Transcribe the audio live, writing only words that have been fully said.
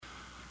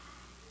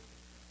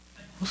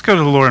Let's go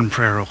to the Lord in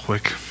prayer real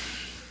quick.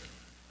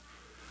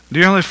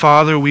 Dear Heavenly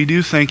Father, we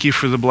do thank you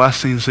for the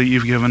blessings that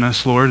you've given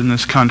us, Lord, in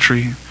this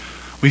country.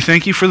 We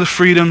thank you for the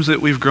freedoms that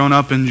we've grown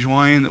up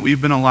enjoying, that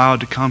we've been allowed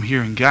to come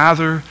here and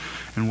gather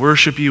and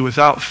worship you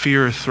without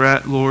fear or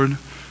threat, Lord.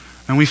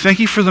 And we thank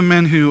you for the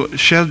men who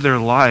shed their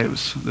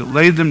lives, that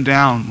laid them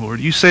down, Lord.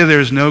 You say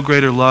there is no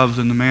greater love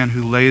than the man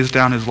who lays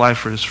down his life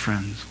for his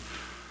friends.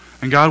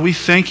 And God, we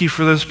thank you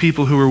for those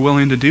people who are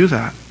willing to do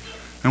that.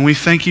 And we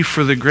thank you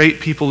for the great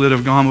people that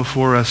have gone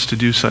before us to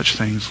do such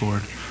things,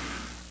 Lord.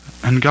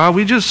 And God,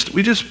 we just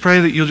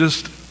pray that you'll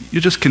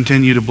just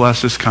continue to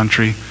bless this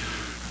country,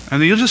 and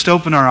that you'll just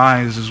open our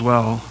eyes as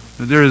well.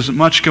 That there is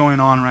much going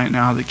on right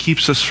now that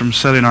keeps us from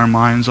setting our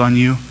minds on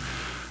you.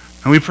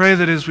 And we pray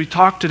that as we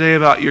talk today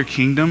about your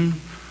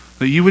kingdom,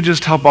 that you would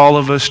just help all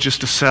of us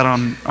just to set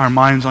on our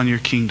minds on your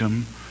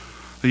kingdom.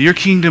 That your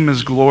kingdom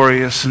is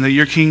glorious, and that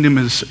your kingdom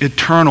is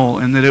eternal,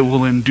 and that it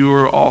will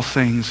endure all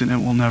things, and it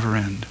will never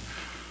end.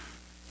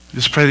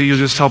 Just pray that you'll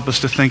just help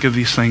us to think of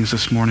these things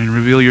this morning.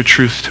 Reveal your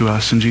truth to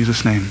us. In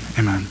Jesus' name,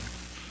 amen.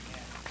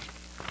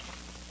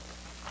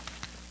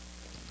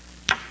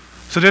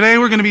 So today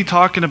we're going to be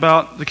talking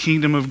about the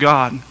kingdom of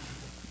God. I'm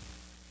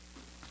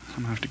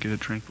going to have to get a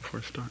drink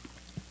before I start.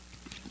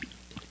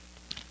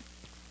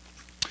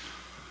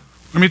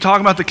 We're going to be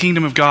talking about the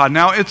kingdom of God.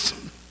 Now, it's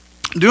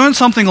doing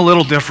something a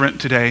little different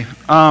today.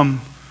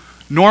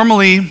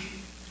 Normally,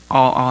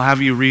 I'll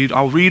have you read.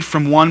 I'll read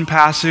from one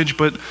passage,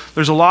 but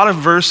there's a lot of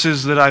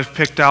verses that I've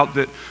picked out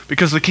that,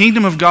 because the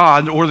kingdom of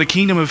God, or the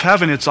kingdom of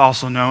heaven it's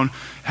also known,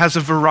 has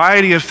a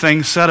variety of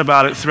things said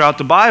about it throughout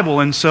the Bible.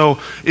 And so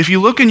if you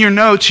look in your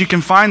notes, you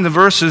can find the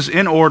verses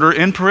in order,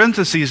 in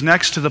parentheses,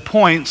 next to the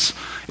points,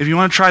 if you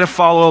want to try to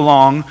follow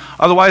along.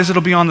 Otherwise,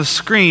 it'll be on the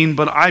screen,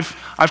 but I've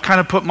kind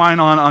of put mine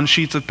on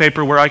sheets of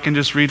paper where I can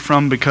just read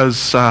from,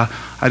 because I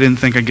didn't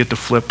think I'd get to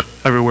flip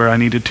everywhere I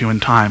needed to in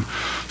time.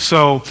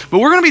 But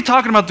we're going to be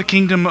talking about the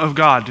kingdom of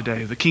God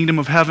today, the kingdom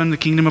of heaven, the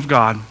kingdom of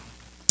God.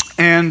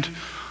 And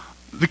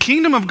the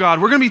kingdom of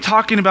God, we're going to be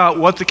talking about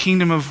what the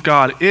kingdom of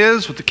God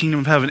is, what the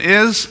kingdom of heaven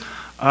is,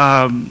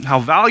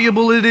 how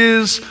valuable it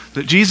is,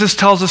 that Jesus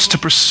tells us to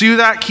pursue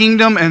that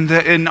kingdom, and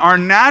that in our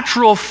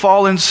natural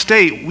fallen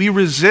state, we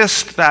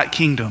resist that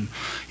kingdom.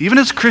 Even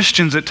as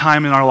Christians at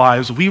time in our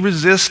lives, we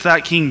resist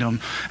that kingdom.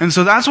 And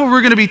so that's what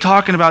we're going to be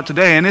talking about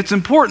today. And it's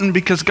important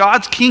because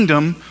God's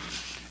kingdom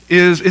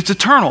it's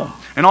eternal.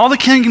 And all the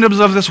kingdoms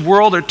of this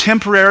world are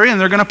temporary,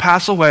 and they're going to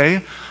pass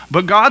away.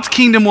 But God's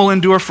kingdom will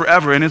endure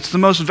forever, and it's the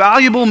most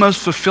valuable,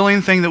 most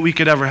fulfilling thing that we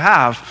could ever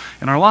have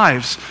in our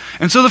lives.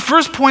 And so the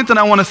first point that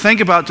I want to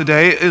think about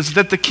today is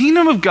that the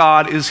kingdom of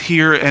God is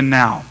here and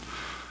now.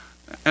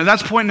 And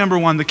that's point number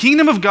one. The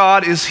kingdom of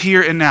God is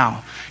here and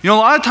now. You know, a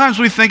lot of times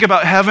we think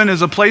about heaven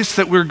as a place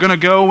that we're going to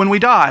go when we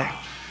die.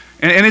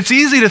 And it's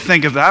easy to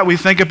think of that. We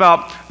think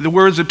about the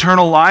words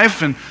eternal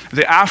life and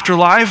the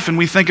afterlife, and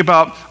we think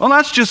about, well,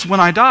 that's just when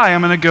I die,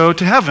 I'm going to go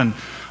to heaven.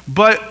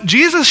 But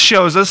Jesus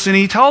shows us, and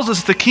he tells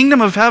us the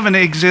kingdom of heaven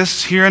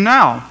exists here and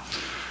now.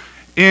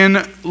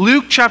 In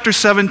Luke chapter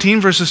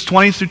 17, verses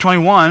 20 through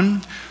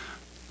 21,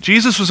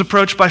 Jesus was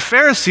approached by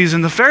Pharisees,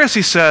 and the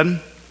Pharisees said,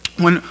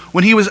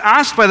 when he was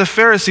asked by the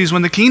Pharisees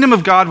when the kingdom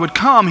of God would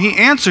come, he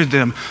answered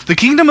them, "The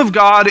kingdom of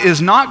God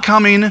is not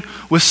coming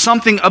with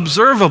something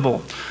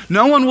observable.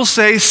 No one will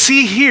say,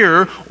 'See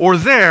here,' or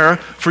 'there,'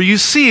 for you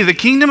see, the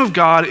kingdom of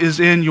God is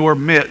in your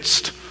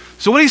midst."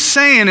 So what he's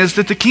saying is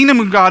that the kingdom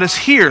of God is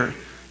here.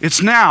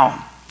 It's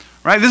now.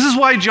 Right? This is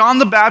why John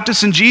the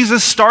Baptist and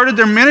Jesus started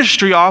their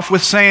ministry off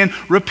with saying,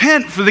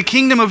 "Repent, for the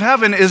kingdom of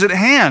heaven is at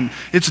hand.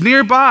 It's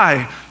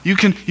nearby. You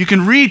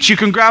can reach, you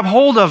can grab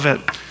hold of it."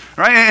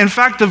 Right? In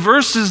fact, the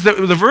verse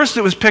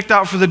that was picked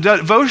out for the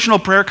devotional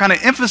prayer kind of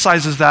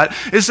emphasizes that.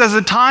 It says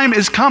the time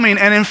is coming,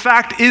 and in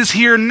fact is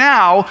here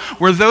now,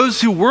 where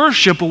those who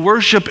worship will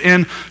worship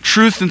in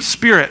truth and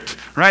spirit.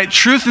 Right?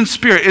 Truth and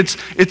spirit.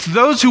 It's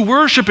those who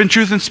worship in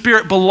truth and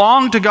spirit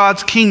belong to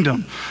God's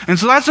kingdom. And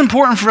so that's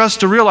important for us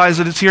to realize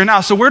that it's here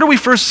now. So where do we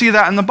first see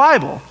that in the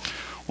Bible?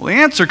 Well,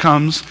 the answer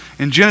comes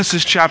in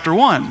Genesis chapter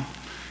 1. You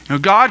know,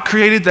 God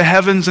created the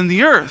heavens and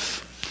the earth.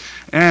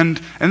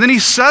 And then he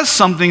says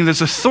something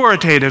that's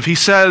authoritative. He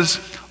says,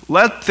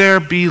 "Let there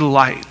be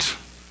light."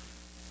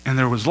 And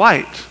there was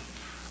light.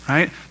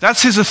 Right?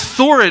 That's his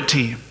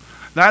authority.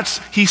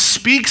 He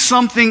speaks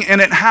something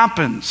and it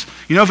happens.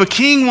 You know, if a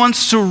king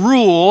wants to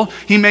rule,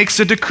 he makes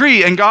a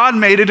decree, and God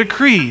made a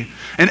decree.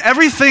 And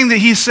everything that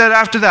he said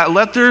after that,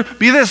 let there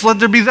be this, let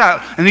there be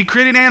that. And he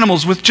created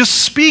animals with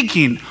just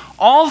speaking.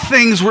 All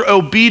things were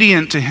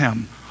obedient to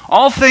him.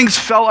 All things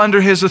fell under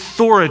his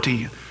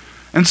authority.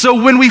 And so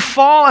when we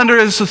fall under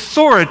his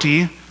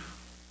authority,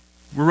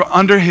 we're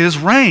under his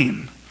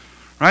reign,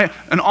 right?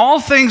 And all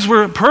things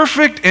were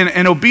perfect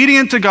and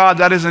obedient to God.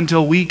 That is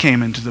until we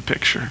came into the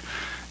picture.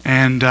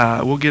 And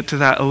we'll get to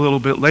that a little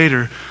bit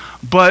later.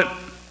 But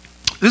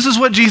This is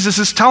what Jesus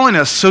is telling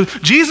us. So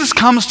Jesus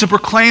comes to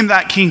proclaim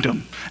that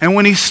kingdom. And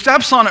when he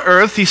steps on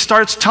earth, he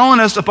starts telling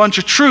us a bunch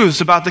of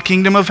truths about the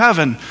kingdom of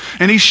heaven.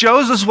 And he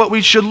shows us what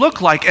we should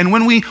look like. And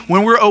when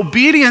we're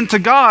obedient to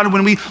God,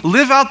 when we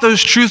live out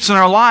those truths in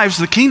our lives,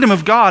 the kingdom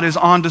of God is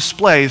on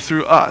display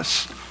through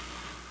us.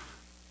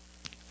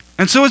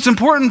 And so it's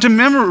important to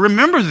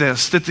remember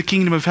this, that the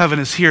kingdom of heaven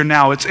is here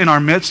now. It's in our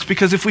midst,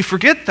 because if we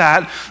forget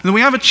that, then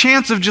we have a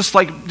chance of just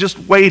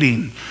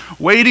waiting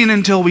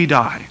until we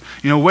die.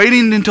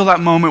 Waiting until that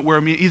moment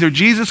where either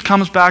Jesus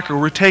comes back or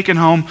we're taken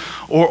home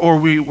or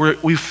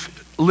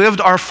we've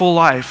lived our full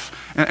life.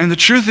 And the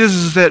truth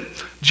is that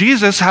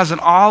Jesus has an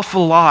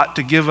awful lot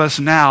to give us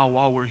now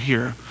while we're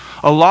here.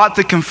 A lot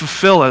that can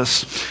fulfill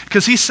us,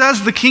 because he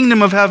says the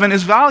kingdom of heaven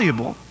is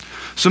valuable.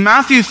 So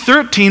Matthew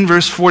 13,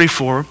 verse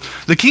 44,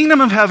 the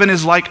kingdom of heaven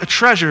is like a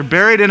treasure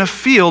buried in a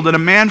field that a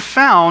man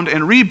found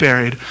and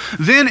reburied.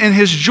 Then in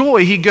his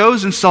joy, he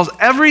goes and sells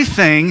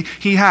everything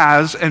he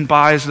has and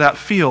buys that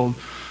field.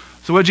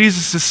 So what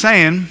Jesus is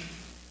saying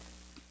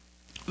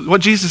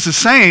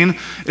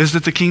is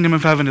that the kingdom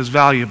of heaven is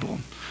valuable.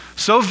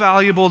 So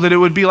valuable that it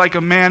would be like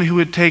a man who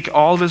would take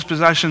all of his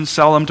possessions,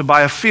 sell them to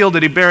buy a field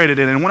that he buried it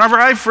in. And whenever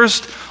I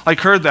first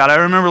heard that, I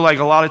remember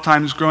a lot of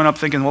times growing up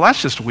thinking, well,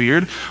 that's just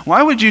weird.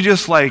 Why would you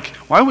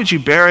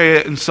bury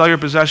it and sell your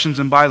possessions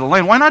and buy the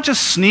land? Why not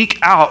just sneak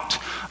out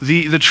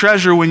the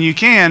treasure when you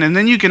can, and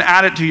then you can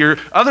add it to your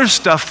other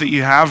stuff that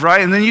you have,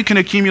 right? And then you can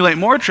accumulate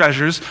more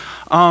treasures.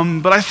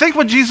 But I think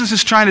what Jesus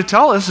is trying to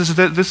tell us is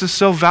that this is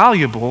so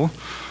valuable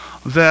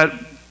that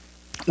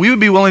we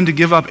would be willing to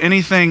give up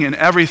anything and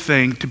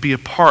everything to be a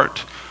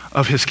part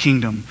of his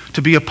kingdom,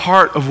 to be a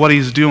part of what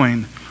he's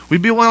doing.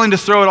 We'd be willing to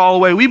throw it all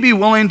away. We'd be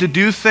willing to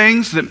do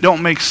things that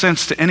don't make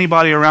sense to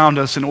anybody around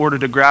us in order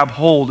to grab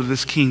hold of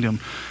this kingdom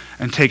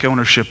and take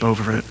ownership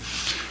over it.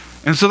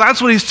 And so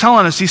that's what he's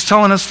telling us. He's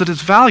telling us that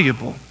it's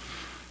valuable.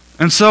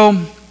 And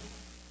so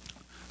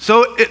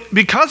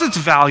because it's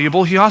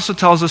valuable, he also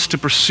tells us to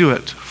pursue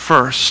it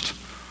first.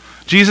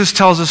 Jesus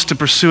tells us to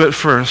pursue it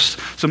first.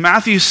 So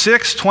Matthew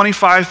 6,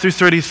 25 through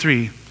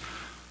 33.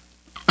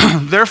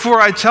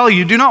 Therefore I tell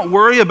you, do not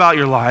worry about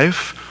your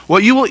life,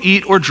 what you will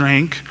eat or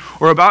drink,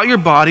 or about your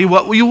body,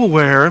 what you will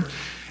wear.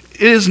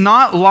 Is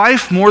not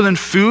life more than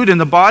food,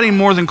 and the body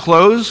more than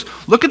clothes?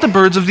 Look at the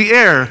birds of the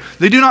air.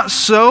 They do not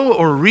sow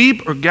or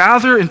reap or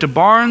gather into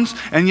barns,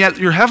 and yet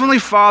your heavenly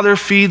Father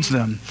feeds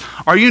them.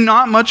 Are you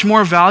not much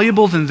more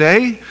valuable than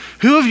they?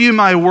 Who of you,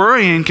 by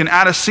worrying, can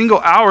add a single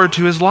hour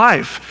to his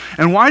life?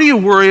 And why do you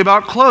worry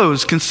about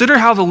clothes? Consider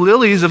how the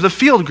lilies of the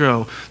field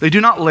grow. They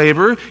do not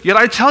labor, yet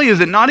I tell you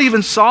that not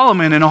even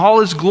Solomon in all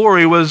his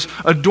glory was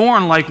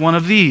adorned like one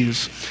of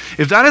these.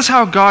 If that is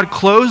how God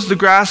clothes the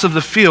grass of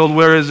the field,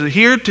 whereas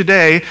here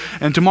today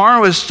and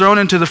tomorrow is thrown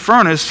into the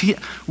furnace,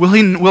 will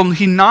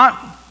he not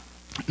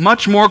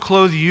much more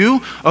clothe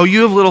you, O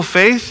you of little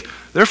faith?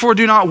 Therefore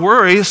do not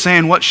worry,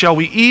 saying, what shall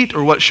we eat,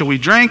 or what shall we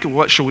drink, or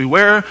what shall we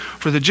wear?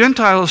 For the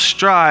Gentiles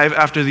strive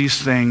after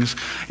these things,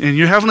 and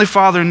your heavenly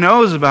Father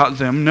knows about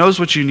them, knows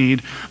what you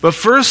need. But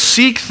first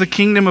seek the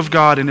kingdom of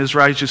God and his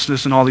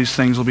righteousness, and all these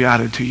things will be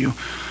added to you.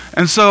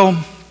 And so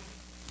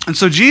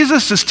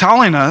Jesus is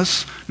telling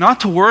us not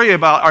to worry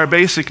about our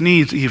basic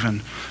needs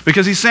even,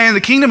 because he's saying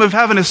the kingdom of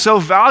heaven is so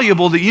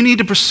valuable that you need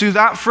to pursue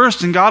that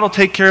first, and God will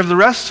take care of the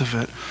rest of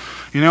it.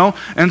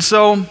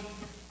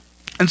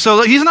 And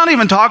so he's not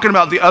even talking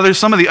about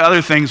some of the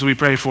other things we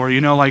pray for,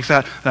 like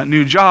that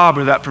new job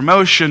or that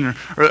promotion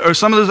or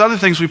some of those other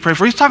things we pray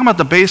for. He's talking about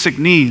the basic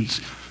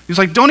needs. He's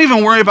like, don't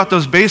even worry about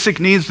those basic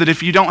needs that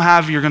if you don't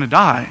have, you're going to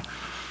die,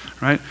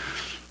 right?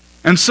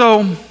 And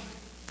so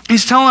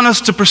he's telling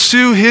us to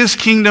pursue his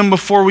kingdom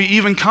before we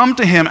even come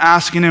to him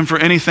asking him for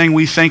anything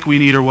we think we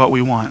need or what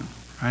we want,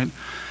 right?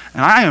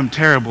 And I am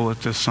terrible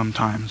at this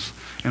sometimes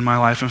in my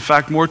life. In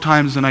fact, more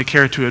times than I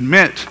care to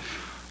admit.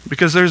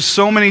 Because there's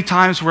so many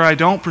times where I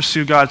don't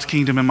pursue God's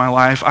kingdom in my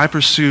life. I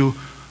pursue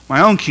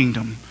my own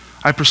kingdom.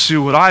 I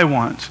pursue what I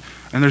want.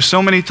 And there's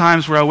so many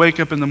times where I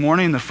wake up in the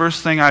morning and the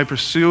first thing I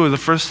pursue or the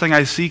first thing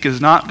I seek is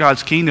not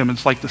God's kingdom.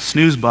 It's like the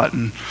snooze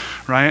button,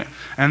 right?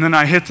 And then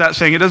I hit that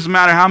thing. It doesn't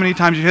matter how many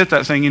times you hit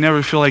that thing. You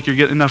never feel like you're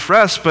getting enough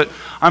rest, but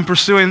I'm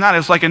pursuing that.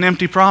 It's like an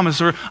empty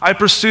promise. Or I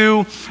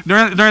pursue,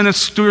 during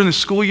the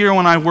school year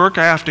when I work,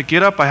 I have to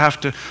get up. I have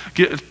to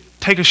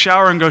take a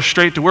shower and go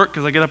straight to work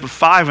because I get up at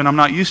 5 and I'm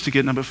not used to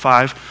getting up at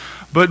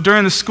 5. But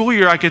during the school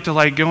year, I get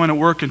to go in at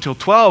work until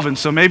 12. And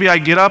so maybe I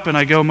get up and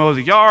I go mow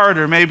the yard,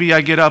 or maybe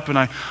I get up and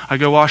I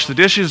go wash the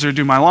dishes or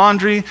do my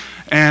laundry.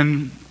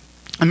 And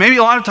maybe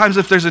a lot of times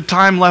if there's a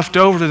time left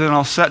over, then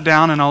I'll sit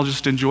down and I'll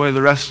just enjoy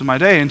the rest of my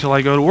day until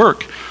I go to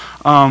work.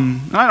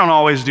 And I don't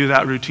always do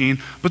that routine.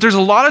 But there's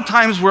a lot of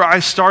times where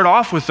I start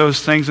off with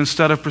those things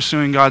instead of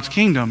pursuing God's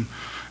kingdom.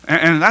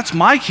 And that's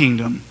my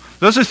kingdom.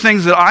 Those are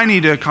things that I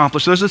need to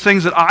accomplish. Those are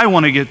things that I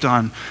want to get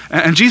done.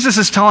 And Jesus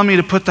is telling me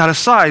to put that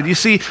aside. You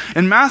see,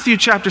 in Matthew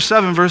chapter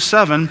 7, verse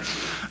 7,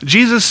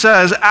 Jesus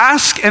says,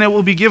 ask and it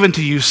will be given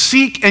to you.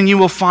 Seek and you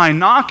will find.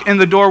 Knock and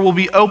the door will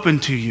be open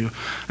to you.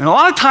 And a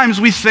lot of times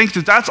we think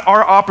that that's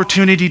our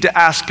opportunity to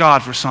ask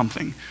God for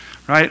something,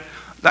 right?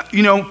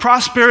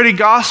 Prosperity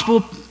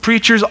gospel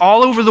preachers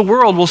all over the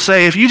world will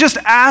say, if you just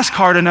ask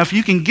hard enough,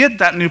 you can get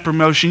that new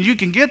promotion, you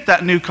can get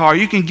that new car,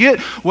 you can get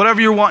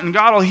whatever you're wanting.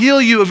 God will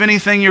heal you of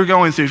anything you're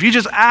going through. If you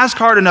just ask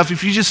hard enough,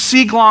 if you just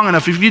seek long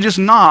enough, if you just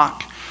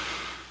knock.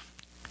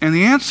 And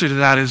the answer to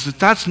that is that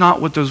that's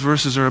not what those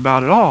verses are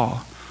about at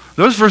all.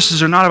 Those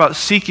verses are not about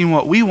seeking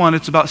what we want,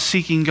 it's about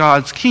seeking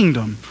God's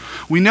kingdom.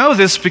 We know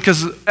this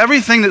because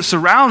everything that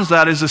surrounds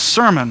that is a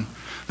sermon.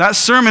 That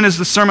sermon is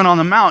the Sermon on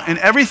the Mount, and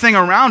everything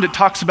around it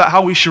talks about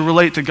how we should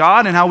relate to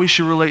God and how we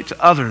should relate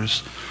to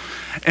others.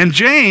 And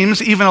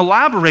James even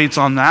elaborates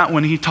on that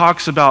when he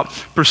talks about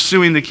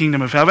pursuing the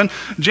kingdom of heaven.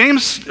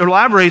 James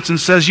elaborates and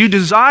says, you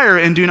desire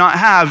and do not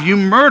have. You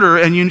murder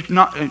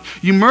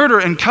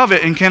and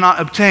covet and cannot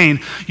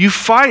obtain. You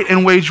fight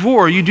and wage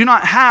war. You do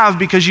not have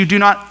because you do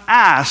not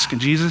ask.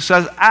 And Jesus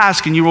says,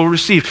 ask and you will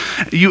receive.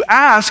 You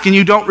ask and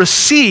you don't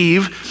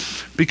receive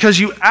because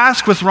you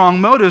ask with wrong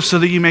motives so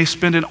that you may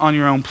spend it on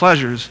your own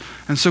pleasures.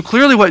 And so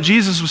clearly what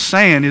Jesus was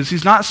saying is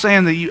he's not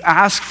saying that you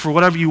ask for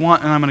whatever you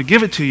want and I'm going to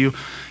give it to you.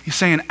 He's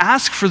saying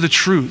ask for the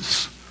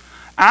truths.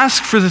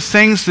 Ask for the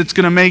things that's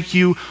going to make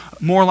you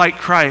more like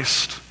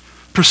Christ.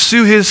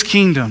 Pursue his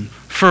kingdom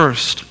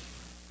first.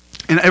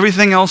 And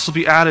everything else will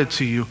be added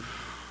to you.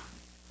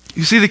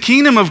 You see, the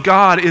kingdom of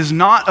God is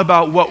not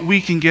about what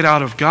we can get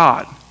out of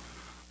God.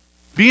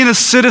 Being a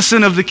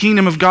citizen of the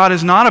kingdom of God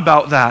is not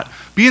about that.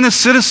 Being a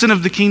citizen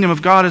of the kingdom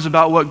of God is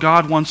about what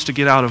God wants to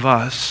get out of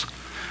us.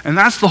 And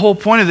that's the whole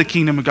point of the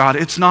kingdom of God.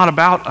 It's not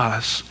about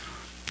us.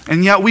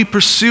 And yet we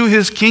pursue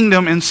his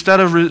kingdom instead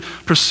of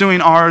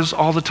pursuing ours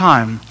all the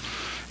time.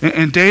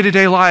 In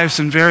day-to-day lives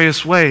in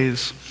various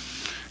ways.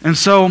 And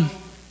so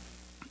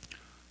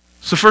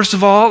first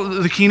of all,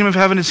 the kingdom of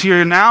heaven is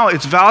here now.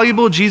 It's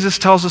valuable. Jesus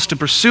tells us to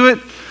pursue it.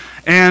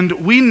 And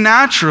we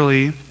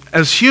naturally,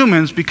 as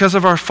humans, because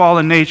of our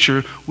fallen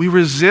nature, we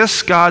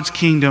resist God's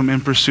kingdom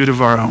in pursuit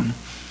of our own.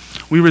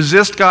 We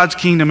resist God's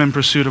kingdom in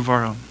pursuit of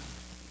our own.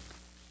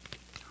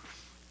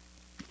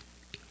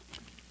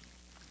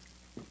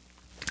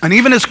 And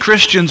even as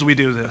Christians, we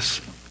do this.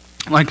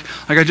 Like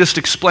I just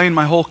explained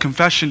my whole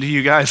confession to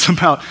you guys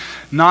about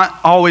not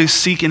always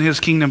seeking his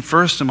kingdom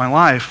first in my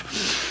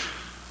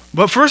life.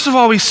 But first of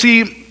all, we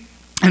see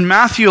in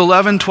Matthew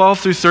 11, 12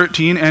 through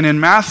 13, and in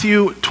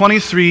Matthew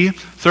 23,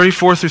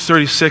 34 through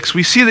 36,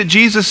 we see that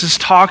Jesus is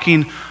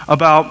talking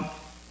about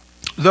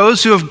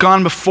those who have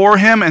gone before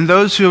him and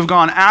those who have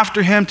gone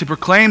after him to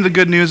proclaim the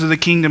good news of the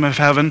kingdom of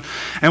heaven.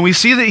 And we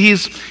see that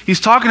he's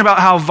talking about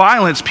how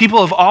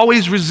people have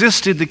always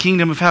resisted the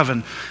kingdom of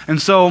heaven.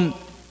 And so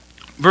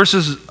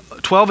verses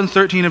 12 and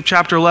 13 of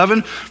chapter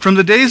 11, from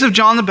the days of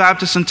John the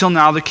Baptist until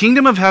now, the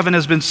kingdom of heaven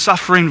has been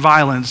suffering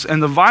violence,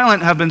 and the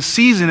violent have been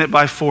seizing it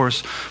by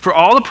force. For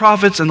all the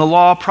prophets and the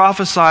law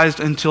prophesied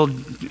until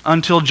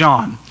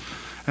John.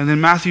 And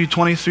then Matthew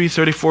 23,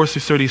 34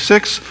 through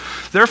 36.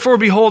 Therefore,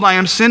 behold, I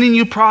am sending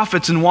you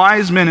prophets and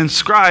wise men and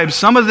scribes.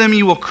 Some of them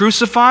you will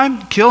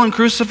kill and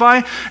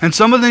crucify, and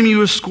some of them you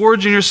will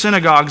scourge in your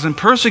synagogues and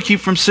persecute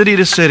from city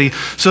to city,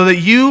 so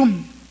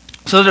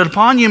that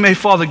upon you may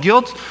fall the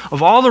guilt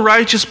of all the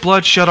righteous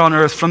blood shed on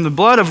earth, from the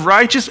blood of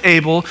righteous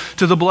Abel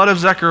to the blood of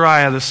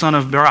Zechariah, the son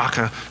of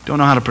Berechiah. Don't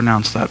know how to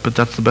pronounce that, but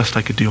that's the best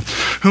I could do.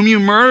 Whom you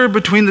murdered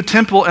between the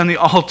temple and the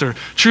altar.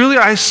 Truly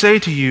I say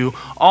to you,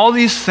 all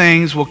these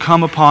things will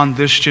come upon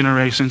this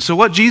generation. So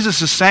what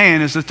Jesus is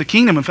saying is that the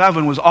kingdom of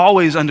heaven was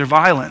always under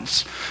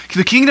violence.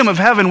 The kingdom of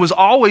heaven was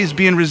always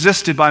being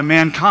resisted by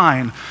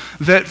mankind.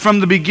 That from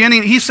the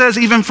beginning, he says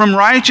even from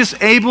righteous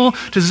Abel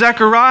to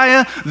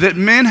Zechariah, that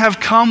men have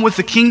come with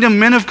the kingdom,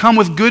 men have come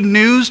with good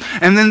news,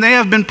 and then they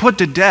have been put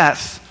to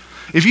death.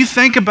 If you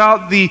think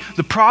about the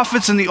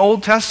prophets in the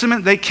Old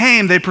Testament, they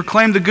came, they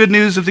proclaimed the good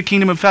news of the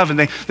kingdom of heaven.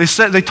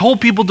 They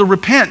told people to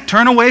repent,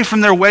 turn away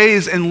from their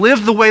ways, and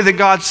live the way that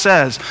God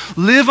says.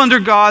 Live under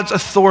God's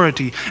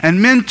authority.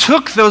 And men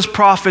took those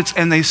prophets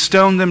and they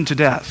stoned them to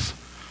death.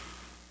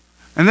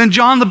 And then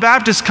John the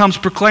Baptist comes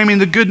proclaiming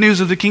the good news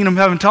of the kingdom of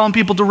heaven, telling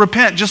people to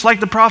repent, just like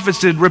the prophets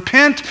did.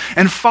 Repent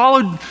and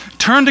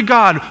turn to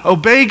God,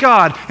 obey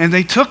God. And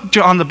they took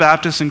John the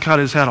Baptist and cut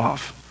his head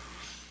off.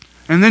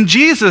 And then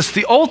Jesus,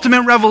 the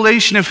ultimate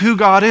revelation of who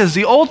God is,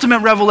 the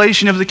ultimate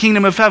revelation of the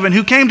kingdom of heaven,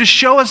 who came to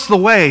show us the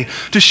way,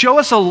 to show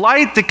us a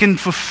light that can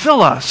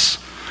fulfill us.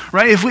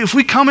 Right? If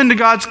we come into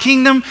God's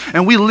kingdom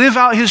and we live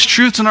out his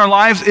truths in our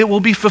lives, it will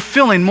be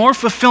fulfilling, more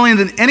fulfilling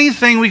than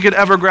anything we could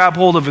ever grab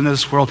hold of in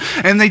this world.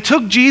 And they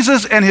took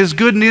Jesus and his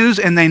good news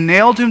and they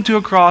nailed him to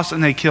a cross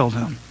and they killed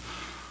him.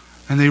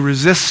 And they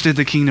resisted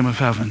the kingdom of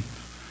heaven.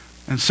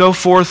 And so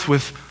forth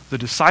with the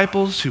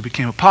disciples who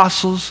became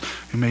apostles,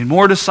 who made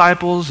more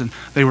disciples, and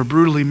they were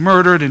brutally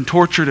murdered and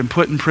tortured and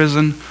put in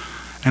prison.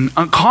 And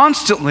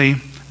constantly,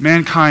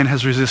 mankind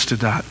has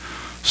resisted that.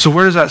 So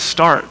where does that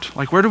start?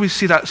 Like, where do we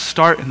see that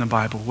start in the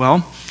Bible?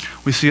 Well,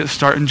 we see it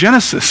start in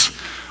Genesis.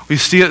 We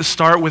see it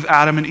start with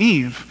Adam and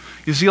Eve.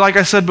 You see, like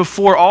I said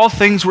before, all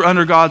things were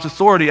under God's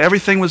authority.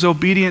 Everything was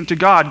obedient to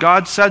God.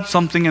 God said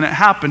something and it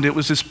happened. It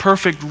was his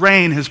perfect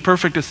reign, his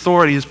perfect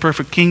authority, his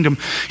perfect kingdom.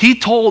 He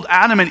told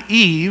Adam and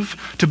Eve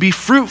to be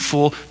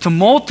fruitful, to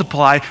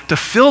multiply, to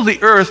fill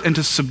the earth and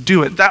to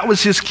subdue it. That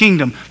was his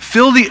kingdom.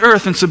 Fill the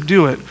earth and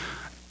subdue it.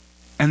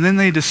 And then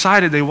they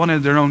decided they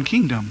wanted their own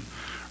kingdom.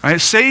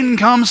 Right? Satan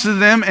comes to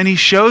them and he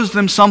shows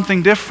them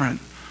something different.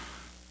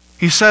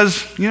 He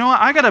says, you know what,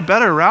 I got a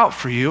better route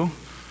for you.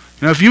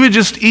 If you would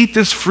just eat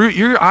this fruit,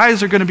 your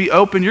eyes are going to be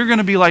open. You're going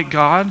to be like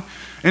God.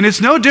 And it's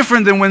no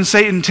different than when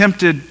Satan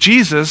tempted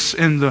Jesus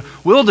in the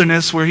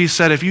wilderness where he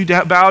said, if you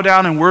bow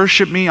down and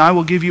worship me, I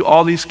will give you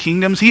all these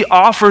kingdoms. He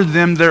offered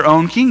them their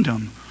own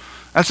kingdom.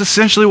 That's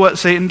essentially what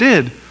Satan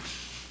did.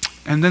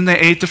 And then they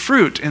ate the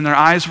fruit and their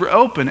eyes were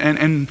open.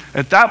 And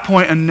at that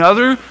point,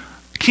 another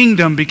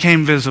kingdom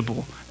became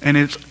visible. And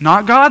it's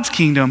not God's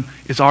kingdom,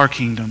 it's our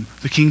kingdom,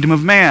 the kingdom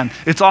of man.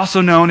 It's also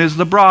known as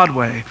the broad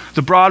way.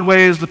 The broad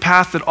way is the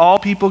path that all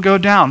people go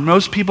down.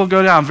 Most people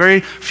go down. Very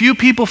few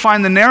people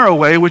find the narrow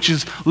way, which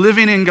is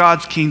living in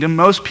God's kingdom.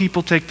 Most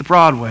people take the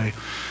broad way.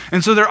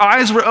 And so their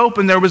eyes were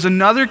open. There was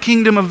another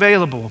kingdom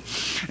available.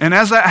 And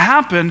as that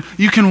happened,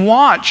 you can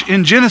watch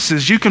in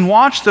Genesis, you can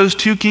watch those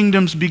two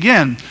kingdoms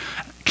begin.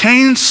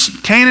 Cain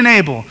and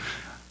Abel.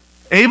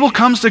 Abel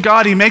comes to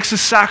God, he makes a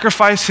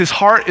sacrifice, his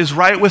heart is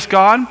right with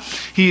God,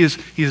 he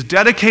is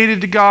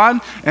dedicated to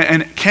God,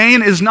 and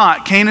Cain is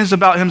not. Cain is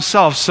about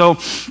himself. So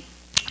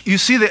you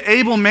see that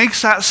Abel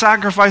makes that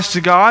sacrifice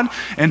to God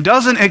and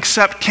doesn't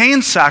accept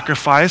Cain's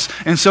sacrifice,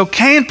 and so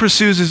Cain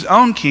pursues his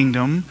own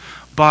kingdom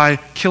by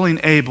killing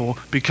Abel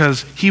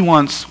because he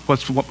wants what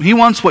he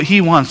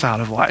wants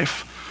out of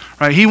life.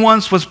 Right? He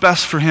wants what's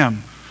best for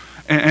him.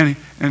 And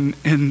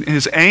in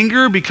his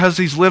anger, because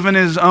he's living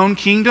in his own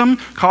kingdom,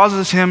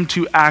 causes him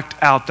to act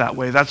out that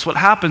way. That's what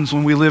happens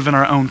when we live in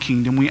our own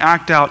kingdom. We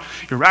act out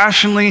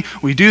irrationally.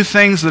 We do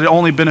things that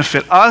only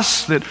benefit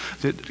us,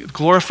 that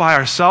glorify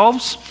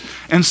ourselves.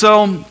 And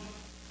so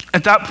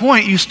at that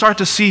point, you start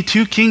to see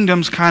two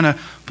kingdoms kind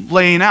of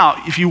laying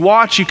out. If you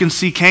watch, you can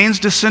see Cain's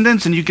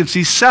descendants and you can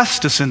see Seth's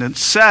descendants.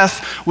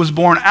 Seth was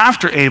born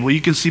after Abel.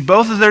 You can see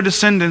both of their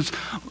descendants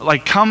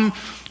come.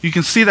 You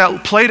can see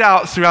that played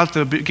out throughout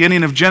the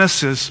beginning of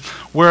Genesis,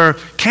 where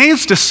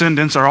Cain's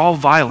descendants are all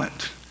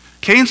violent.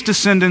 Cain's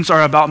descendants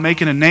are about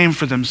making a name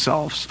for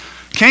themselves.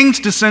 Cain's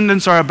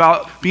descendants are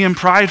about being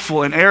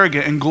prideful and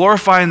arrogant and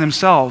glorifying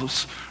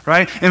themselves.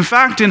 Right? In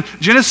fact, in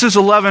Genesis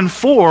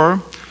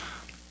 11:4,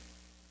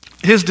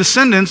 his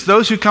descendants,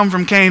 those who come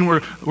from Cain,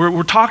 were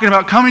talking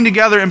about coming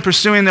together and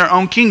pursuing their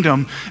own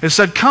kingdom. It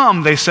said,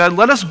 come, they said,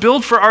 let us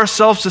build for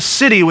ourselves a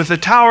city with a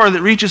tower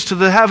that reaches to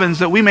the heavens,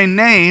 that we may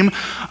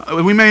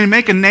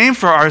make a name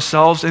for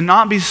ourselves and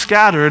not be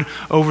scattered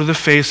over the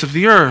face of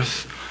the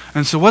earth.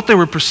 And so what they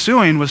were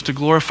pursuing was to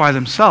glorify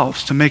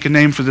themselves, to make a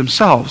name for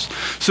themselves.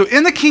 So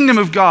in the kingdom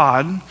of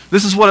God,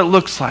 this is what it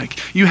looks like.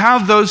 You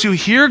have those who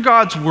hear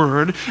God's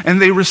word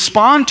and they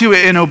respond to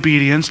it in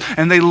obedience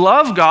and they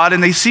love God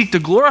and they seek to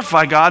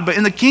glorify God. But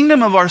in the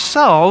kingdom of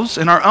ourselves,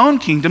 in our own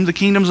kingdom, the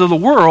kingdoms of the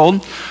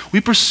world, we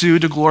pursue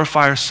to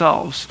glorify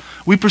ourselves.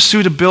 We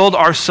pursue to build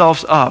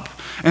ourselves up.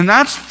 And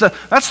that's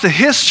the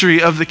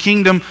history of the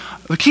kingdoms,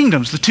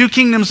 the two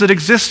kingdoms that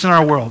exist in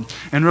our world.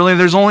 And really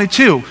there's only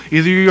two.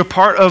 Either you're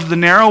part of the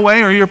narrow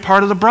way or you're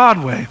part of the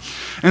broad way.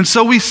 And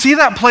so we see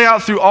that play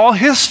out through all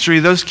history.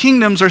 Those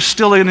kingdoms are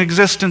still in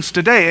existence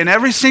today in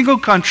every single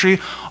country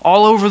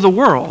all over the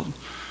world.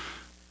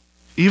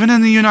 Even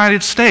in the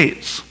United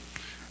States.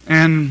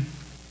 And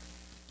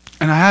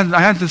I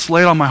had this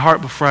laid on my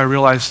heart before I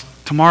realized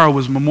tomorrow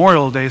was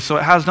Memorial Day, so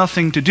it has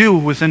nothing to do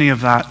with any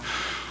of that.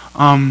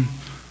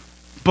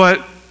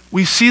 But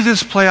we see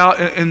this play out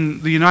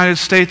in the United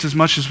States as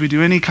much as we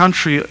do any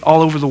country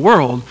all over the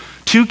world.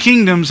 Two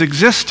kingdoms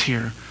exist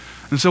here.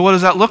 And so what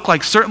does that look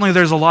like? Certainly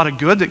there's a lot of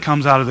good that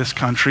comes out of this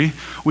country.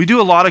 We do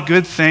a lot of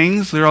good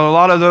things. There are a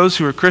lot of those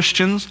who are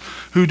Christians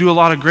who do a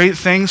lot of great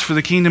things for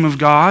the kingdom of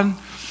God.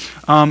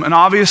 And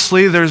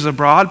obviously there's a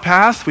broad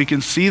path. We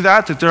can see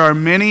that there are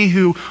many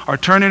who are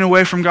turning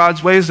away from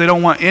God's ways. They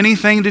don't want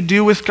anything to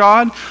do with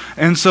God.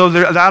 And so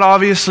that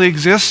obviously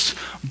exists.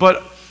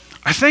 But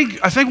I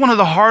think one of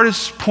the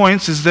hardest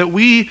points is that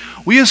we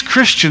as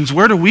Christians,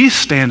 where do we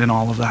stand in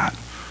all of that?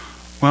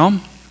 Well,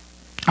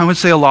 I would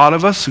say a lot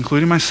of us,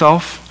 including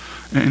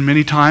myself, and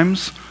many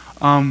times,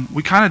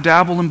 we kind of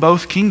dabble in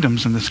both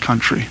kingdoms in this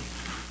country.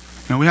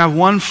 You know, we have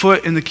one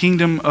foot in the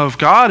kingdom of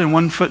God and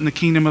one foot in the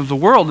kingdom of the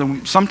world,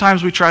 and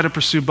sometimes we try to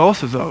pursue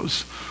both of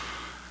those.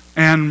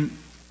 And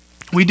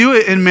we do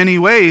it in many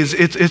ways.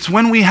 It's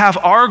when we have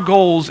our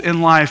goals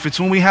in life. It's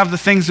when we have the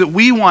things that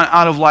we want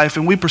out of life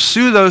and we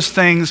pursue those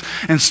things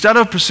instead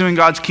of pursuing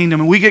God's kingdom.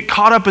 And we get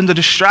caught up in the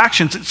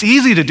distractions. It's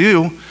easy to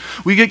do.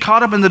 We get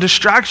caught up in the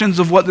distractions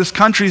of what this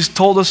country's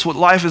told us what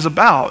life is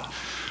about.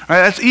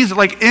 Right? That's easy.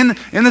 Like in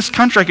this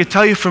country, I could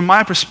tell you from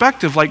my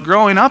perspective, like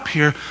growing up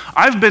here,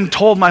 I've been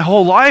told my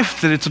whole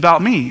life that it's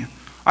about me.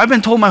 I've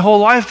been told my whole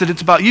life that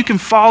it's about you can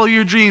follow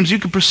your dreams, you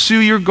can pursue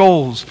your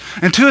goals.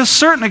 And to a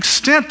certain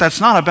extent, that's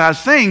not a bad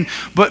thing,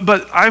 but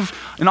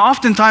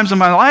oftentimes in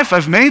my life,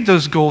 I've made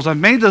those goals, I've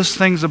made those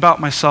things about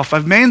myself,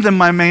 I've made them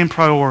my main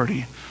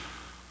priority.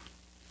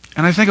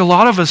 And I think a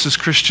lot of us as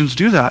Christians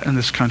do that in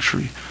this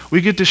country.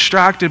 We get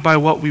distracted by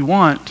what we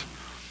want.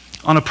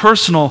 On a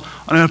personal,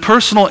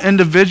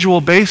 individual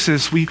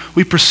basis, we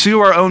pursue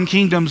our own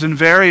kingdoms in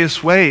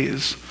various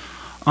ways.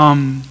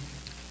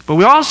 But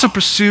we also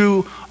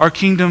pursue our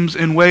kingdoms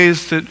in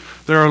ways that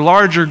there are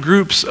larger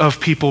groups of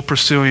people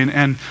pursuing,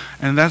 and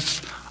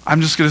that's,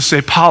 I'm just going to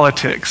say,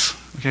 politics.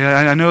 Okay,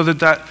 I know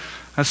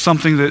that's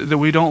something that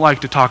we don't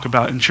like to talk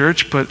about in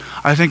church, but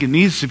I think it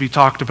needs to be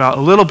talked about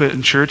a little bit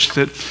in church,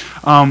 that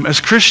as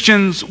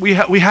Christians, we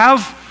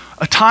have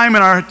a time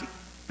in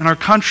our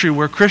country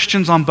where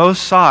Christians on both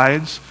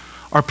sides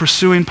are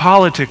pursuing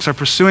politics, are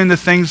pursuing the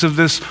things of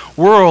this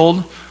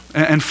world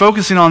and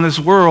focusing on this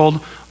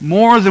world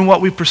more than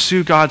what we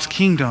pursue God's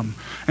kingdom.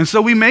 And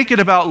so we make it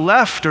about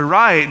left or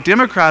right,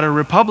 Democrat or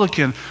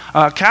Republican,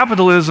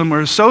 capitalism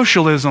or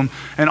socialism,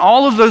 and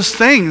all of those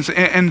things.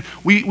 And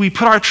we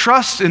put our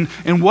trust in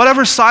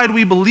whatever side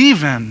we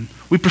believe in.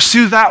 We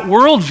pursue that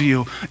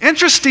worldview.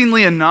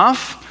 Interestingly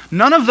enough,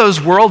 none of those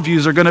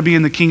worldviews are going to be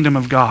in the kingdom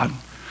of God.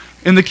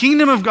 In the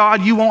kingdom of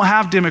God, you won't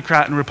have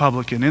Democrat and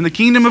Republican. In the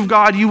kingdom of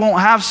God, you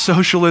won't have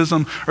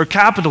socialism or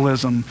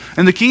capitalism.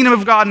 In the kingdom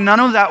of God,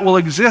 none of that will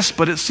exist,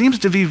 but it seems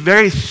to be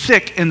very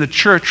thick in the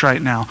church right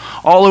now,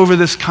 all over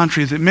this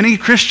country, that many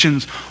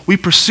Christians, we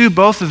pursue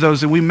both of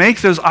those, and we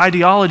make those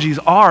ideologies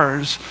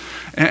ours,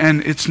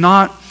 and it's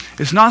not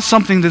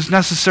something that's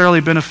necessarily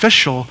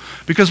beneficial,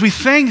 because we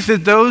think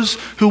that those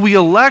who we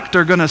elect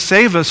are going to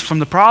save us from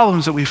the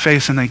problems that we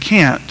face, and they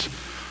can't.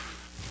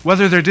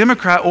 Whether they're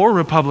Democrat or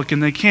Republican,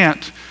 they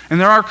can't.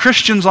 And there are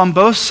Christians on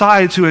both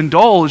sides who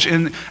indulge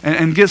and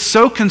get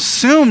so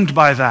consumed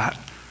by that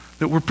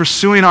we're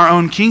pursuing our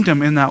own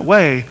kingdom in that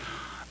way.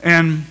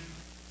 And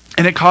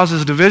it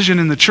causes division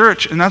in the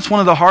church. And that's one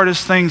of the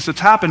hardest things that's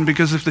happened,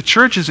 because if the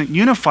church isn't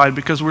unified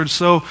because we're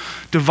so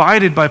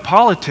divided by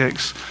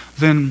politics,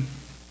 then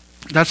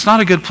that's not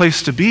a good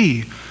place to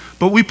be.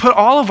 But we put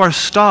all of our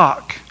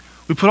stock,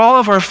 we put all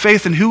of our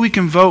faith in who we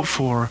can vote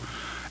for.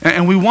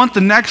 And we want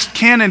the next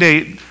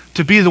candidate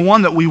to be the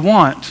one that we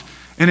want.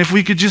 And if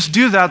we could just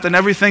do that, then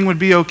everything would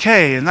be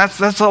okay. And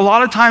that's a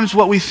lot of times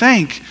what we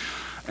think.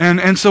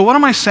 And so what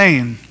am I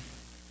saying?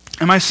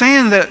 Am I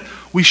saying that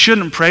we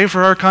shouldn't pray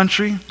for our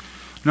country?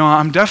 No,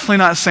 I'm definitely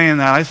not saying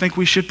that. I think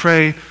we should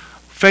pray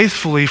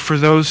faithfully for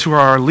those who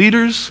are our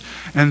leaders,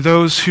 and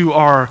those who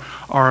are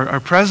our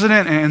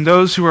president, and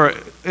those who are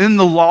in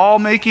the law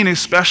making,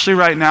 especially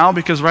right now,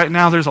 because right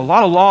now there's a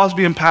lot of laws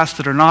being passed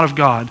that are not of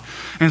God.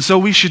 And so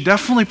we should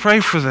definitely pray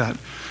for that.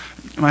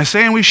 Am I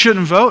saying we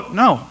shouldn't vote?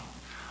 No.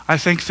 I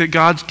think that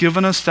God's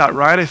given us that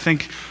right. I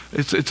think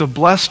it's a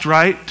blessed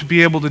right to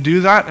be able to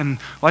do that. And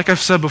like I've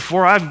said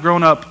before, I've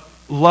grown up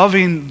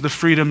loving the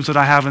freedoms that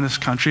I have in this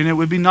country, and it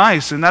would be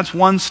nice. And that's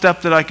one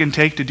step that I can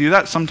take to do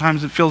that.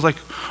 Sometimes it feels like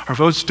our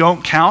votes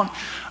don't count.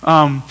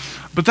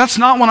 But that's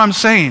not what I'm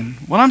saying.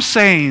 What I'm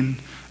saying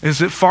is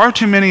that far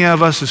too many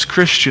of us as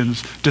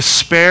Christians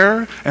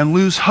despair and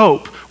lose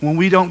hope when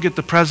we don't get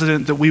the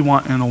president that we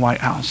want in the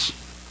White House.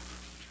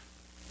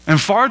 And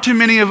far too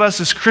many of us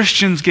as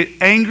Christians get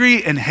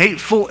angry and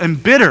hateful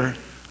and bitter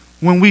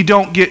when we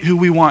don't get who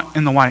we want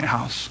in the White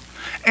House.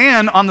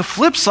 And on the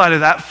flip side of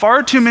that,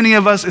 far too many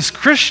of us as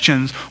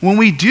Christians, when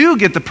we do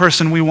get the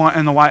person we want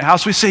in the White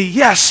House, we say,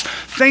 yes,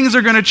 things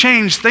are going to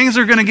change, things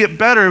are going to get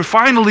better,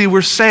 finally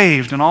we're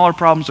saved, and all our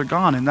problems are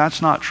gone. And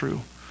that's not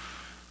true.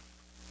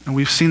 And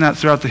we've seen that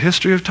throughout the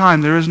history of time.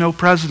 There is no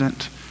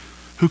president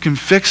who can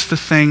fix the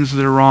things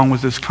that are wrong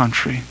with this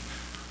country.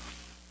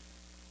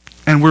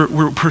 And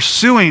we're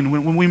pursuing,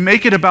 when we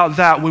make it about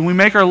that, when we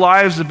make our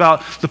lives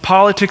about the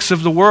politics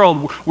of the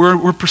world,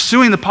 we're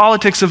pursuing the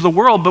politics of the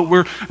world, but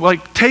we're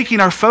like taking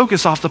our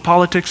focus off the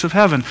politics of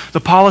heaven,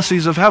 the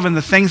policies of heaven,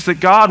 the things that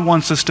God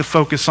wants us to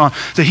focus on,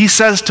 that He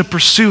says to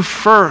pursue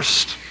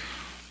first,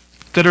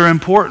 that are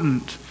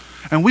important.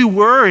 And we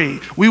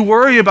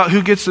worry about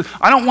who gets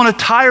I don't want a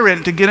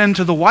tyrant to get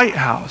into the White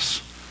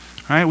House.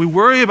 Right? We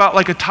worry about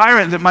like a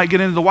tyrant that might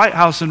get into the White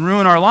House and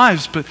ruin our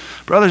lives. But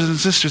brothers and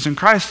sisters in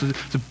Christ,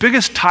 the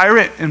biggest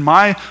tyrant in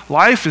my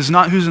life is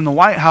not who's in the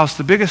White House.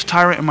 The biggest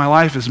tyrant in my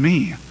life is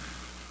me.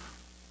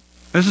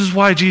 This is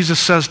why Jesus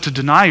says to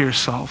deny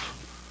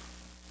yourself,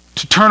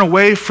 to turn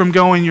away from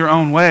going your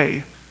own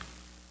way.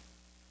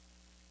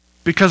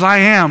 Because I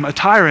am a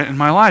tyrant in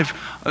my life.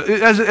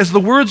 As the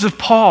words of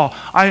Paul,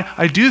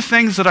 I do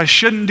things that I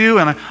shouldn't do,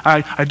 and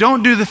I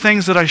don't do the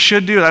things that I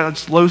should do.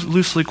 That's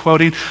loosely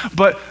quoting.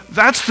 But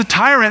that's the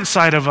tyrant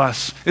side of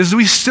us, is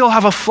we still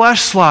have a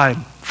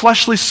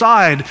fleshly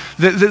side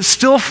that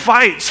still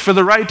fights for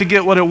the right to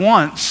get what it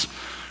wants.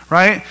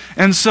 Right?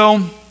 And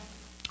so,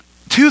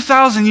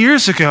 2,000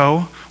 years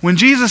ago, when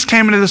Jesus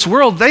came into this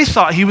world, they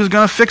thought He was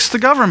going to fix the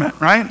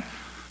government, right?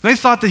 They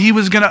thought that He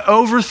was going to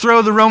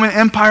overthrow the Roman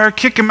Empire,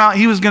 kick them out.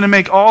 He was going to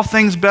make all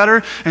things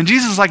better. And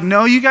Jesus is like,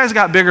 no, you guys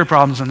got bigger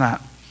problems than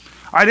that.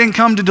 I didn't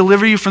come to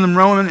deliver you from the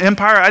Roman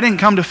Empire. I didn't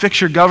come to fix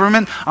your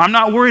government. I'm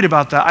not worried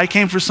about that. I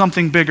came for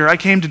something bigger. I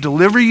came to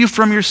deliver you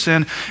from your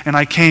sin, and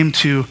I came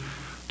to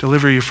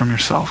deliver you from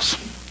yourselves.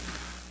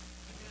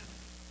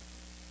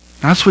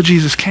 That's what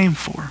Jesus came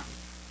for.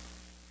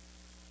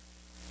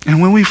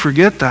 And when we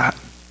forget that,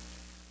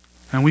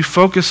 and we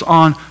focus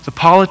on the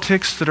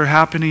politics that are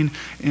happening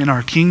in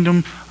our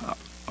kingdom,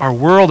 our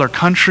world, our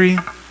country,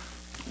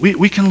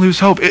 we can lose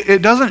hope.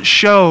 It doesn't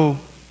show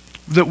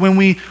that when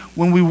we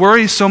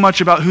worry so much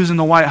about who's in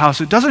the White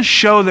House, it doesn't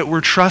show that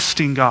we're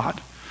trusting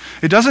God.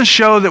 It doesn't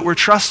show that we're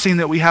trusting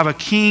that we have a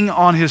king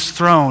on his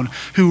throne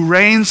who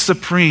reigns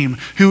supreme,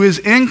 who is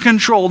in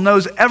control,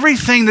 knows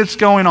everything that's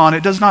going on.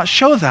 It does not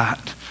show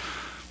that.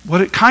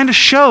 What it kind of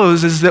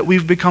shows is that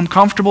we've become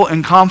comfortable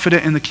and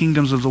confident in the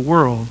kingdoms of the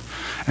world.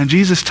 And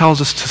Jesus tells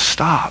us to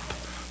stop.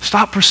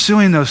 Stop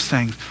pursuing those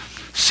things.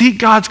 Seek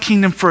God's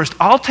kingdom first.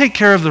 I'll take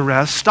care of the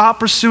rest. Stop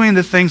pursuing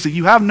the things that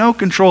you have no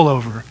control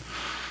over.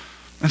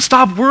 And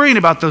stop worrying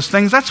about those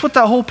things. That's what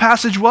that whole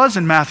passage was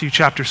in Matthew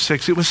chapter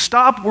 6. It was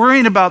stop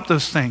worrying about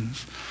those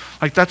things.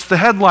 Like that's the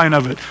headline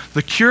of it.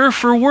 The cure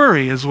for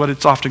worry is what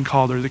it's often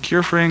called, or the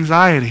cure for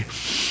anxiety.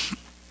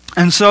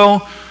 And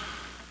so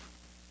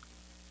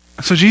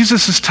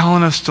Jesus is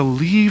telling us to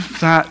leave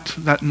that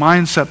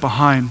mindset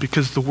behind,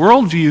 because the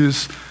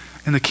worldviews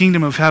in the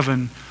kingdom of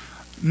heaven,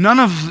 none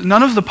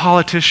of the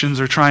politicians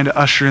are trying to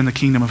usher in the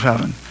kingdom of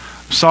heaven.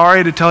 I'm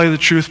sorry to tell you the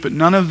truth, but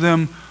none of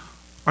them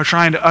are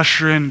trying to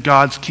usher in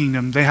God's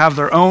kingdom. They have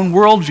their own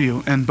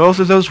worldview, and both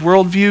of those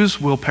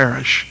worldviews will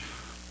perish.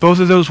 Both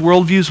of those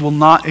worldviews will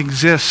not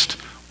exist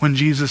when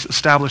Jesus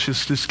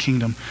establishes this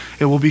kingdom.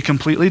 It will be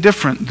completely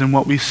different than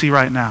what we see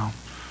right now.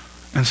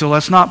 And so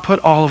let's not put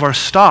all of our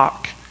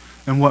stock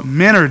in what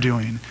men are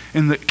doing,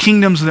 in the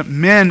kingdoms that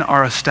men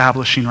are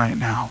establishing right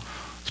now.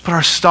 Let's put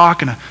our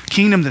stock in a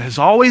kingdom that has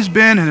always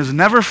been and has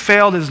never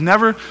failed, has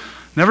never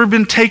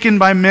been taken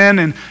by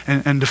men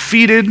and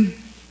defeated.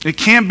 It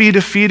can't be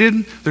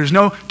defeated. There's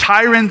no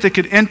tyrant that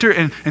could enter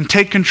and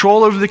take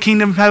control over the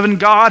kingdom of heaven.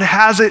 God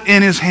has it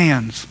in his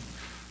hands,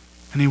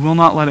 and he will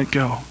not let it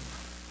go.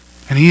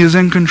 And he is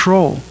in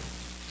control.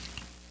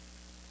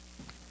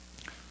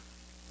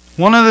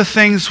 One of the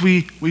things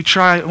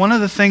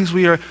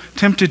we are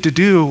tempted to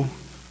do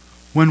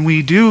when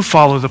we do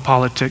follow the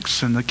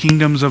politics and the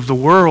kingdoms of the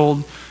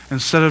world,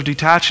 instead of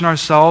detaching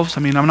ourselves,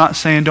 I'm not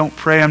saying don't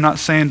pray, I'm not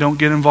saying don't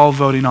get involved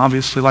voting,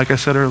 obviously, like I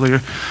said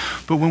earlier,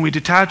 but when we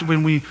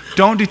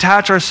don't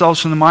detach ourselves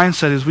from the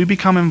mindset, is we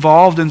become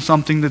involved in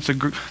something that's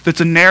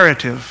a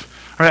narrative,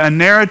 right? A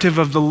narrative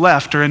of the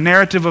left or a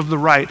narrative of the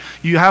right.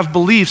 You have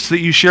beliefs that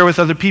you share with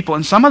other people,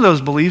 and some of those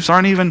beliefs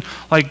aren't even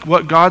like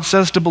what God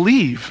says to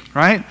believe,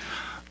 right?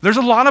 There's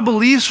a lot of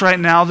beliefs right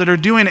now that are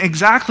doing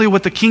exactly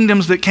what the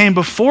kingdoms that came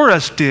before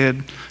us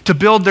did to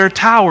build their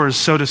towers,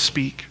 so to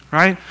speak,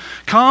 right?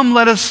 Come,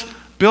 let us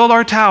build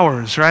our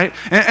towers, right?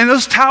 And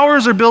those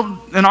towers are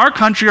built in our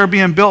country are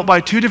being built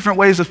by two different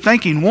ways of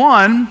thinking.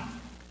 One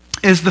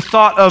is the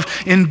thought of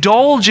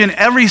indulge in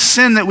every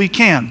sin that we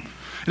can.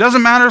 It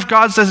doesn't matter if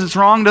God says it's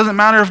wrong. It doesn't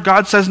matter if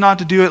God says not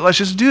to do it. Let's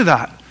just do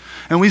that.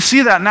 And we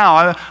see that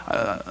now.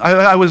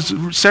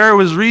 Sarah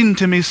was reading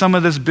to me some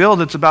of this bill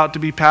that's about to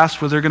be passed,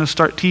 where they're going to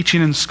start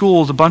teaching in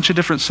schools a bunch of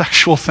different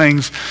sexual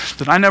things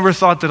that I never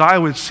thought that I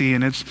would see.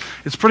 And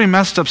it's pretty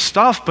messed up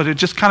stuff, but it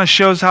just kind of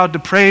shows how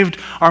depraved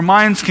our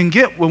minds can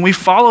get when we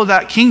follow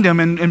that kingdom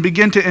and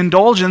begin to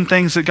indulge in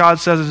things that God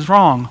says is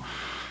wrong.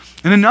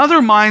 And another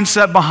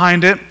mindset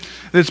behind it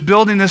that's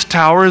building this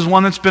tower is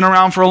one that's been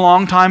around for a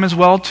long time as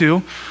well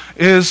too,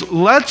 is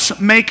let's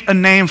make a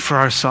name for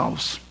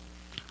ourselves.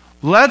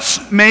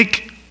 Let's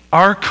make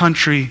our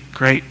country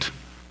great.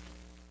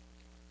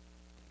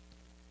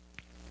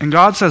 And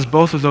God says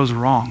both of those are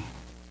wrong.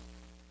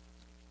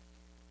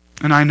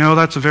 And I know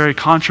that's a very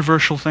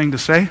controversial thing to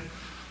say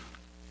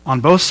on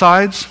both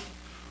sides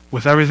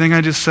with everything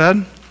I just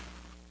said,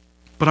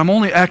 but I'm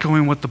only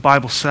echoing what the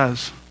Bible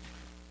says.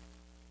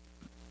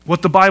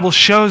 What the Bible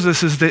shows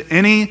us is that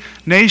any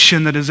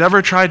nation that has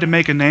ever tried to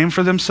make a name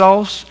for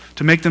themselves,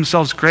 to make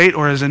themselves great,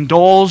 or has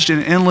indulged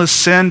in endless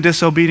sin,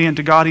 disobedient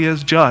to God, he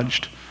has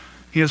judged.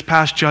 He has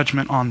passed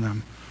judgment on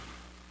them.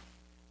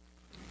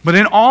 But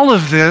in all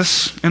of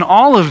this,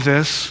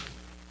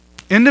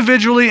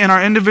 individually in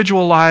our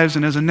individual lives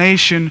and as a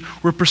nation,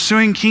 we're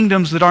pursuing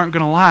kingdoms that aren't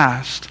going to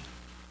last.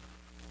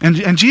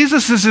 And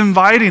Jesus is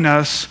inviting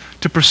us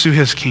to pursue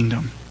his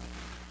kingdom.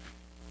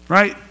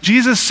 Right?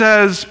 Jesus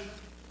says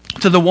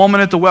to the woman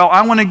at the well,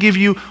 I want to give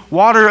you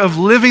water of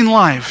living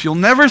life. You'll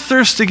never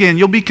thirst again.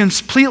 You'll be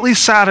completely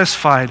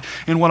satisfied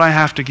in what I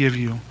have to give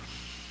you.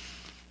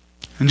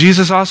 And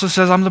Jesus also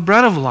says, I'm the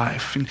bread of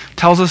life, and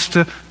tells us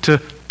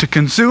to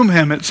consume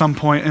him at some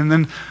point, and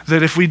then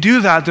that if we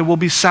do that, we'll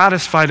be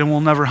satisfied and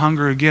we'll never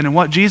hunger again. And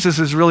what Jesus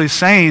is really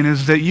saying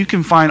is that you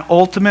can find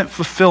ultimate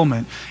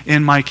fulfillment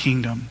in my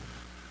kingdom.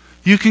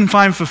 You can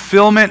find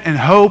fulfillment and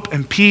hope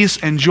and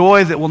peace and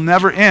joy that will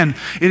never end.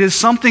 It is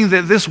something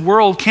that this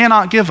world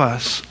cannot give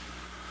us.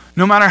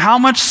 No matter how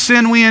much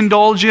sin we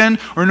indulge in,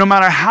 or no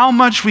matter how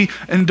much we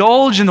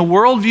indulge in the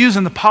worldviews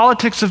and the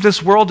politics of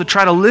this world to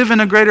try to live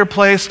in a greater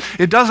place,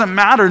 it doesn't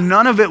matter.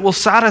 None of it will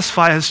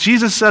satisfy us.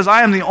 Jesus says,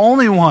 I am the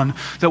only one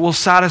that will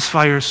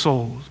satisfy your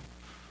souls.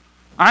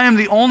 I am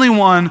the only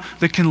one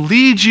that can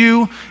lead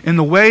you in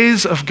the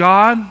ways of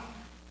God,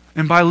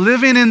 and by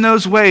living in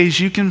those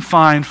ways, you can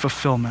find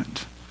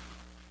fulfillment.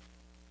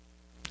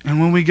 And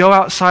when we go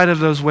outside of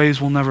those ways,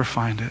 we'll never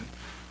find it.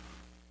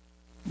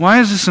 Why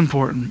is this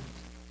important?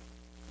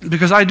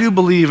 Because I do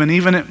believe, and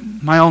even in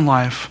my own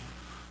life,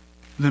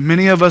 that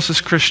many of us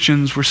as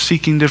Christians were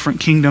seeking different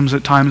kingdoms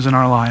at times in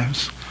our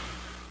lives.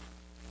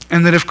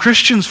 And that if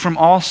Christians from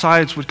all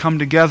sides would come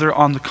together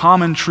on the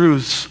common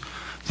truths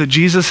that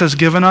Jesus has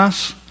given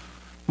us,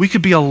 we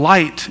could be a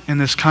light in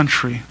this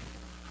country.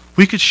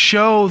 We could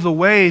show the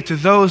way to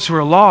those who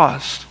are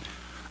lost.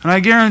 And I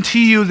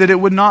guarantee you that it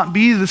would not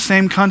be the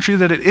same country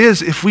that it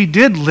is if we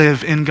did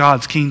live in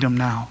God's kingdom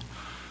now.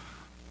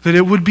 That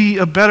it would be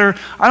a better,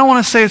 I don't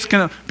want to say it's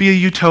going to be a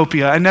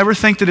utopia. I never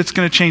think that it's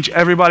going to change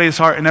everybody's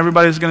heart and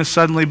everybody's going to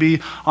suddenly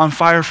be on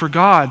fire for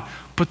God.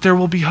 But there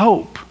will be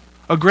hope,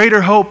 a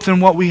greater hope than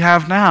what we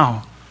have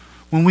now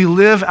when we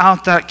live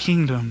out that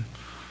kingdom.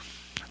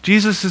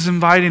 Jesus is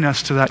inviting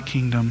us to that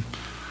kingdom.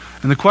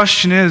 And the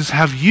question is,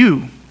 have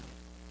you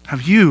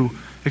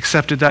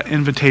accepted that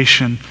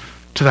invitation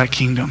to that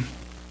kingdom?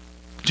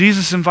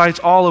 Jesus invites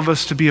all of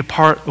us to be a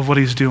part of what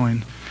he's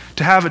doing,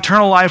 to have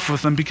eternal life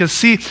with him. Because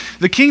see,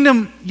 the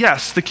kingdom,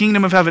 yes, the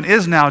kingdom of heaven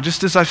is now,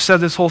 just as I've said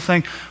this whole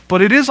thing,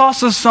 but it is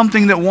also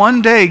something that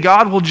one day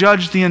God will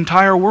judge the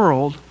entire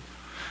world.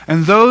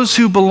 And those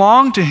who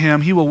belong to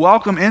him, he will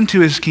welcome into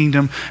his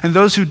kingdom. And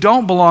those who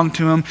don't belong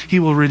to him, he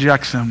will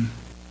reject them.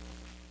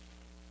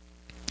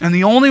 And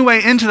the only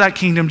way into that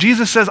kingdom,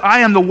 Jesus says,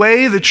 I am the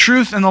way, the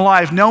truth, and the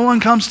life. No one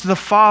comes to the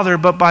Father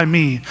but by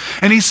me.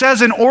 And he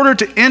says in order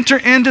to enter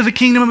into the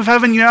kingdom of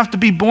heaven, you have to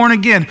be born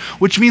again,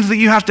 which means that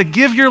you have to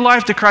give your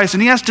life to Christ,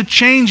 and he has to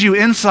change you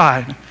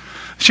inside.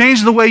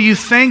 Change the way you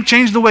think,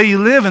 change the way you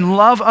live, and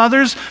love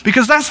others,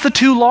 because that's the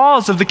two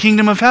laws of the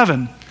kingdom of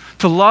heaven.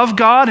 To love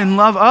God and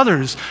love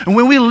others. And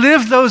when we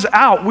live those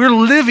out, we're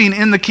living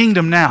in the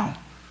kingdom now.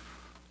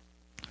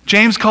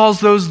 James calls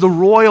those the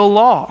royal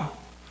law.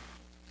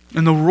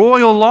 And the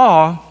royal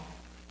law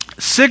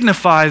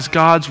signifies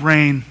God's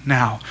reign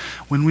now.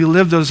 When we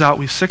live those out,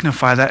 we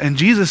signify that. And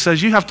Jesus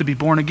says you have to be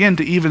born again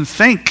to even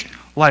think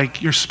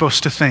like you're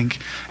supposed to think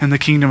in the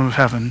kingdom of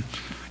heaven.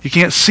 You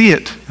can't see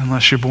it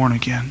unless you're born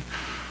again.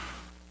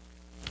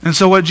 And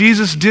so what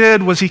Jesus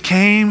did was he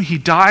came, he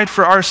died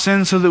for our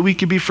sins so that we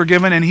could be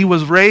forgiven, and he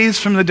was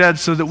raised from the dead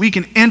so that we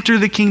can enter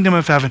the kingdom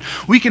of heaven.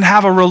 We can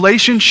have a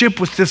relationship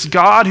with this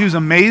God who's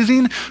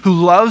amazing, who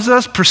loves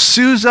us,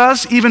 pursues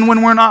us. Even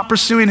when we're not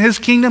pursuing his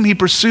kingdom, he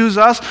pursues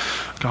us.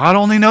 God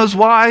only knows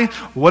why.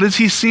 What does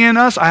he see in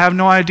us? I have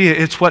no idea.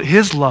 It's what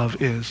his love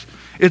is.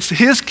 It's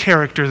his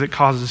character that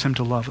causes him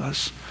to love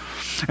us.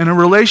 And a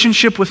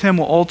relationship with him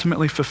will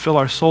ultimately fulfill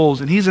our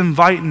souls. And he's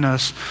inviting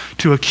us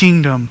to a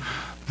kingdom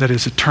that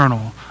is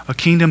eternal, a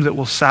kingdom that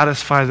will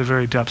satisfy the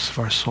very depths of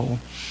our soul.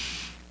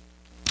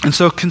 And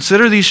so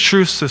consider these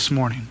truths this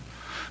morning,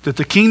 that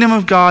the kingdom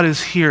of God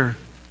is here.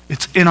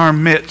 It's in our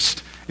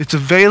midst. It's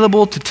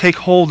available to take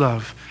hold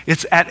of.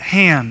 It's at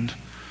hand.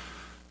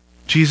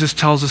 Jesus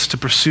tells us to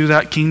pursue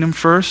that kingdom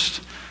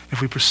first.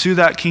 If we pursue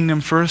that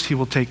kingdom first, he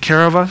will take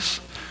care of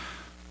us.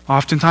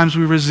 Oftentimes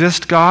we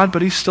resist God,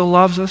 but he still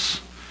loves us.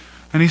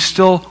 And he's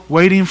still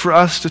waiting for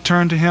us to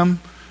turn to him,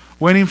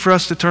 waiting for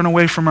us to turn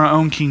away from our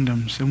own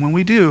kingdoms. And when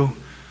we do, we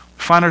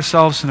find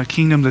ourselves in a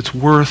kingdom that's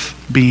worth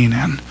being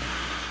in.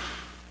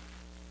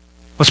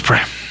 Let's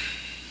pray.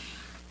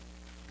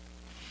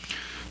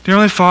 Dear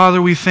Heavenly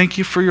Father, we thank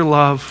you for your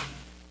love,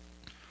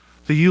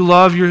 that you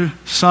love your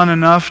Son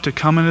enough to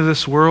come into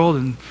this world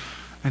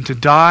and to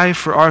die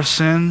for our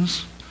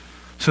sins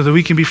so that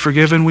we can be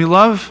forgiven. We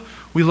love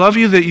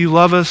you that you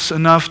love us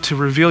enough to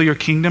reveal your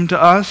kingdom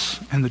to us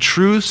and the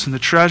truths and the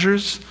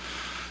treasures,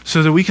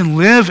 so that we can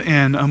live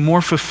in a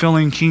more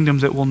fulfilling kingdom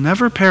that will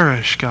never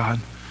perish, God.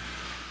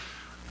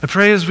 I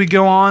pray as we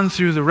go on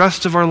through the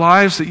rest of our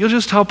lives that you'll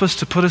just help us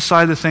to put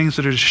aside the things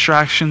that are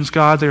distractions,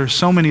 God. There are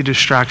so many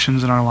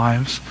distractions in our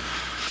lives.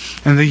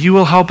 And that you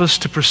will help us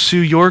to pursue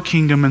your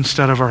kingdom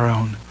instead of our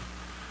own.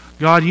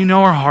 God, you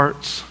know our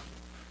hearts.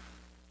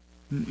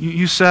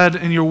 You said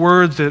in your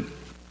word that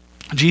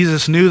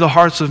Jesus knew the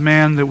hearts of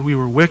man, that we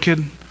were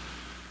wicked.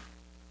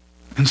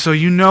 And so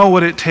you know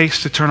what it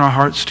takes to turn our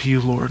hearts to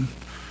you, Lord.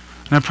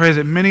 And I pray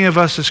that many of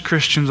us as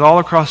Christians all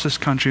across this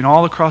country and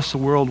all across the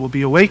world will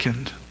be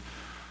awakened.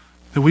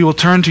 That we will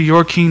turn to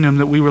your kingdom,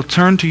 that we will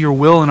turn to your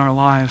will in our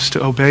lives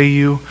to obey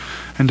you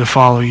and to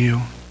follow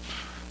you.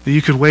 That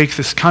you could wake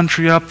this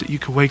country up, that you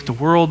could wake the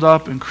world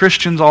up, and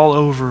Christians all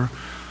over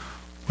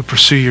would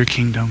pursue your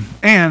kingdom.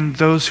 And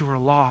those who are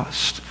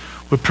lost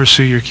would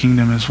pursue your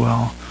kingdom as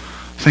well.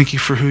 Thank you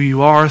for who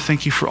you are.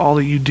 Thank you for all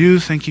that you do.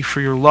 Thank you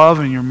for your love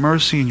and your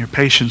mercy and your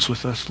patience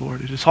with us, Lord.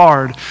 It is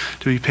hard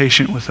to be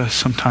patient with us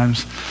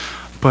sometimes,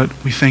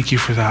 but we thank you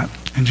for that.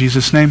 In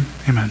Jesus' name,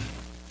 amen.